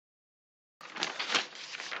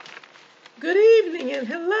Good evening and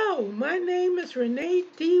hello. My name is Renee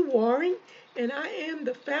D. Warren, and I am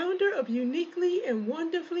the founder of Uniquely and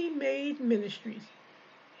Wonderfully Made Ministries.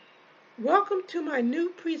 Welcome to my new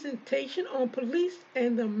presentation on police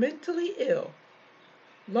and the mentally ill.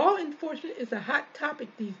 Law enforcement is a hot topic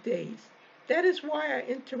these days. That is why I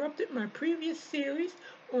interrupted my previous series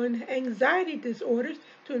on anxiety disorders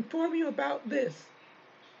to inform you about this.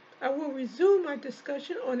 I will resume my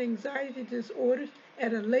discussion on anxiety disorders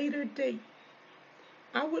at a later date.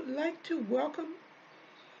 I would like to welcome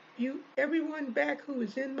everyone back who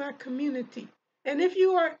is in my community. And if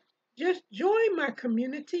you are just joined my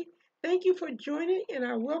community, thank you for joining and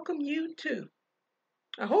I welcome you too.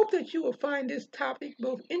 I hope that you will find this topic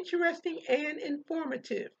both interesting and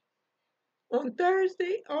informative. On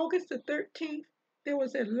Thursday, August the 13th, there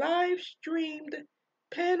was a live streamed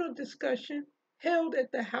panel discussion held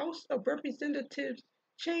at the House of Representatives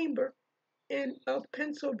chamber of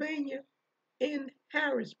Pennsylvania in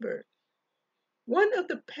Harrisburg. One of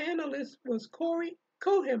the panelists was Corey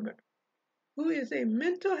Kohemer, who is a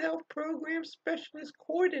mental health program specialist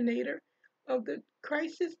coordinator of the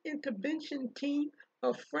Crisis Intervention Team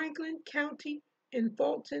of Franklin County in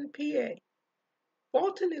Fulton, PA.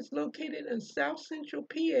 Fulton is located in south central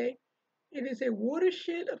PA. It is a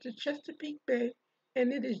watershed of the Chesapeake Bay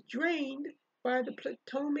and it is drained by the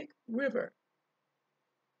Potomac River.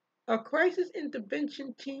 A Crisis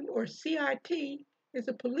Intervention Team, or CIT, is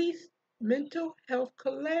a police mental health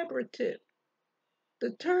collaborative.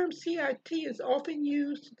 The term CIT is often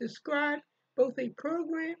used to describe both a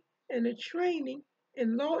program and a training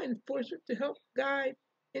in law enforcement to help guide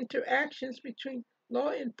interactions between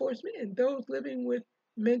law enforcement and those living with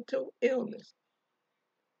mental illness.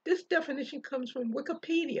 This definition comes from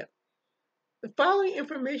Wikipedia. The following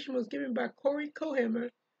information was given by Corey Kohemer,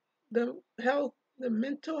 the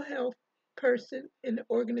mental health person in the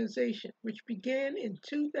organization, which began in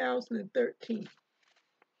 2013.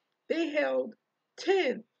 They held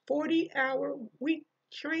 10 40-hour week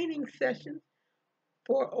training sessions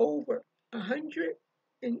for over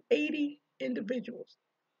 180 individuals.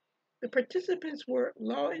 The participants were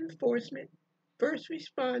law enforcement, first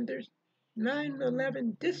responders,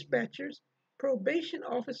 911 dispatchers, probation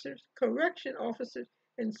officers, correction officers,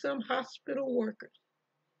 and some hospital workers.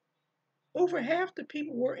 Over half the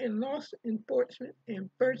people were in law enforcement and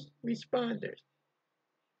first responders.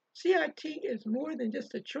 CIT is more than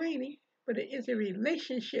just a training, but it is a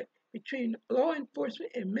relationship between law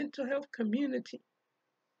enforcement and mental health community.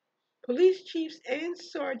 Police chiefs and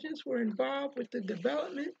sergeants were involved with the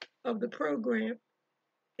development of the program.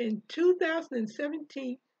 In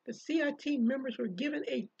 2017, the CIT members were given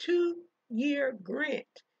a 2-year grant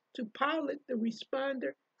to pilot the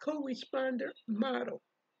responder co-responder model.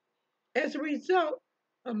 As a result,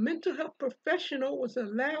 a mental health professional was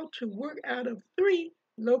allowed to work out of 3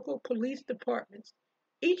 local police departments.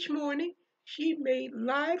 Each morning, she made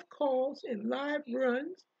live calls and live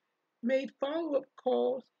runs, made follow-up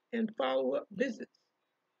calls and follow-up visits.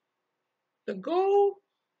 The goal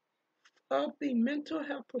of the mental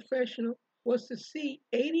health professional was to see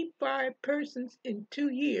 85 persons in 2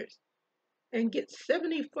 years and get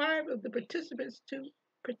 75 of the participants to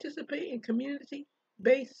participate in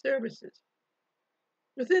community-based services.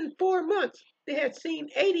 Within 4 months, they had seen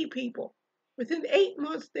 80 people. Within 8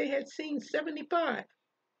 months, they had seen 75.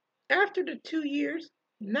 After the 2 years,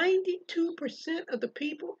 92% of the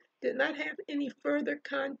people did not have any further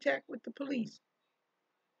contact with the police.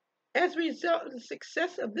 As a result of the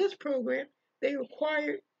success of this program, they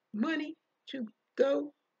required money to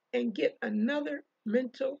go and get another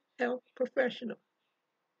mental health professional.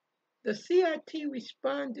 The CIT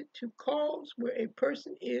responded to calls where a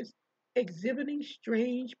person is exhibiting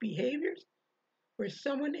strange behaviors, where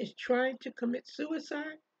someone is trying to commit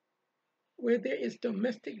suicide, where there is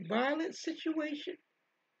domestic violence situation,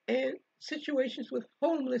 and situations with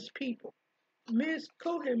homeless people. Ms.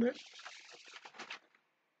 Kohemer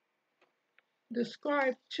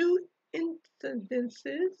described 2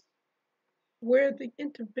 incidences where the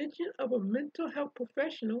intervention of a mental health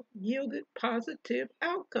professional yielded positive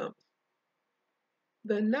outcomes.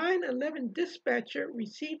 The 911 dispatcher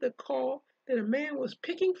received a call that a man was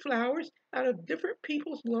picking flowers out of different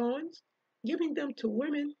people's lawns, giving them to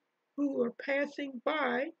women who were passing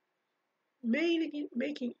by,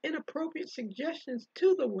 making inappropriate suggestions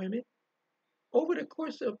to the women. Over the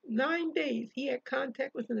course of 9 days, he had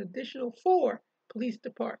contact with an additional 4 police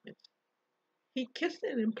departments. He kissed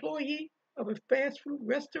an employee of a fast food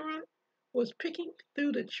restaurant, was picking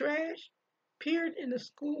through the trash, peered in the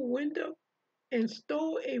school window, and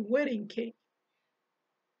stole a wedding cake.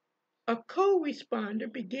 A co-responder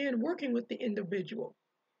began working with the individual.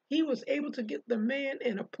 He was able to get the man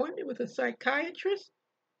an appointment with a psychiatrist,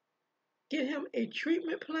 get him a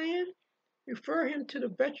treatment plan, refer him to the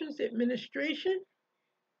Veterans Administration,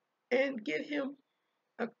 and get him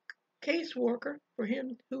a caseworker for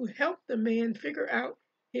him who helped the man figure out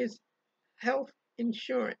his health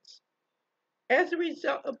insurance. As a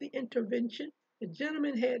result of the intervention, the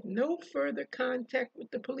gentleman had no further contact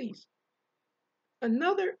with the police.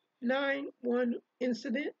 Another 911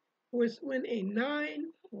 incident was when a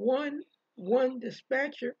 911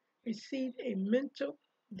 dispatcher received a mental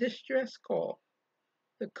distress call.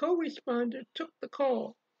 The co-responder took the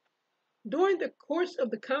call. During the course of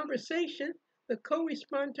the conversation, the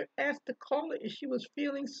co-responder asked the caller if she was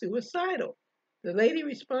feeling suicidal. The lady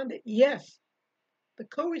responded, yes. The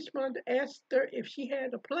co-responder asked her if she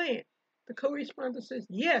had a plan. The co-responder says,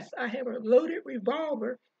 yes, I have a loaded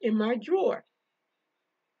revolver in my drawer.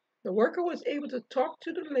 The worker was able to talk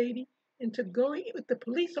to the lady into going with the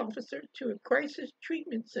police officer to a crisis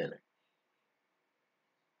treatment center.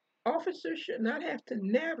 Officers should not have to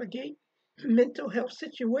navigate mental health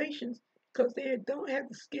situations because they don't have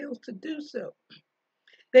the skills to do so.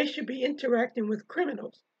 They should be interacting with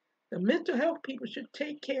criminals. The mental health people should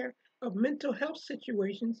take care of mental health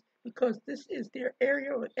situations because this is their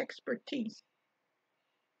area of expertise.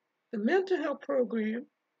 The mental health program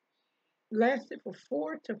lasted for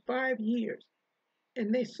 4 to 5 years,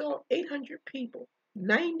 and they saw 800 people.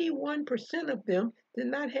 91% of them did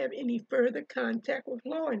not have any further contact with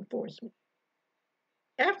law enforcement.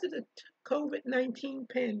 After the COVID-19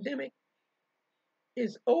 pandemic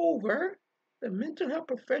is over, the mental health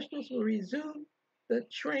professionals will resume the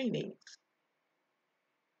trainings.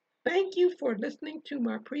 Thank you for listening to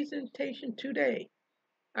my presentation today.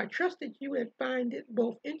 I trust that you have found it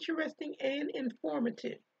both interesting and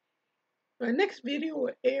informative. My next video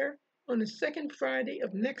will air on the second Friday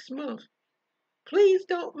of next month. Please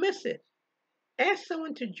don't miss it. Ask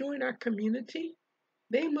someone to join our community.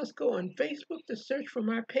 They must go on Facebook to search for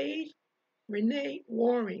my page, Renee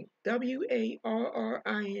Warring,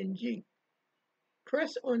 Warring.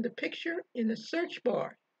 Press on the picture in the search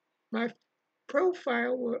bar. My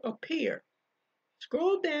profile will appear.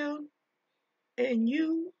 Scroll down and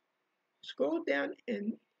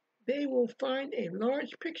they will find a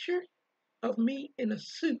large picture of me in a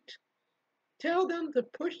suit. Tell them to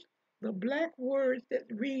push the black words that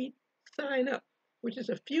read sign up, which is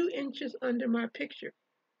a few inches under my picture.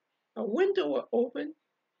 A window will open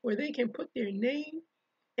where they can put their name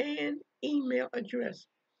and email address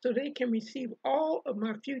so they can receive all of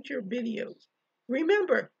my future videos.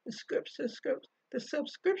 Remember, the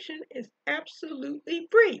subscription is absolutely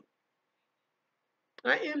free.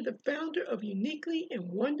 I am the founder of Uniquely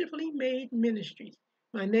and Wonderfully Made Ministries.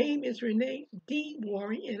 My name is Renee D.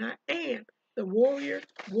 Warring, and I am the Warrior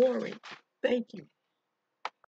Warring. Thank you.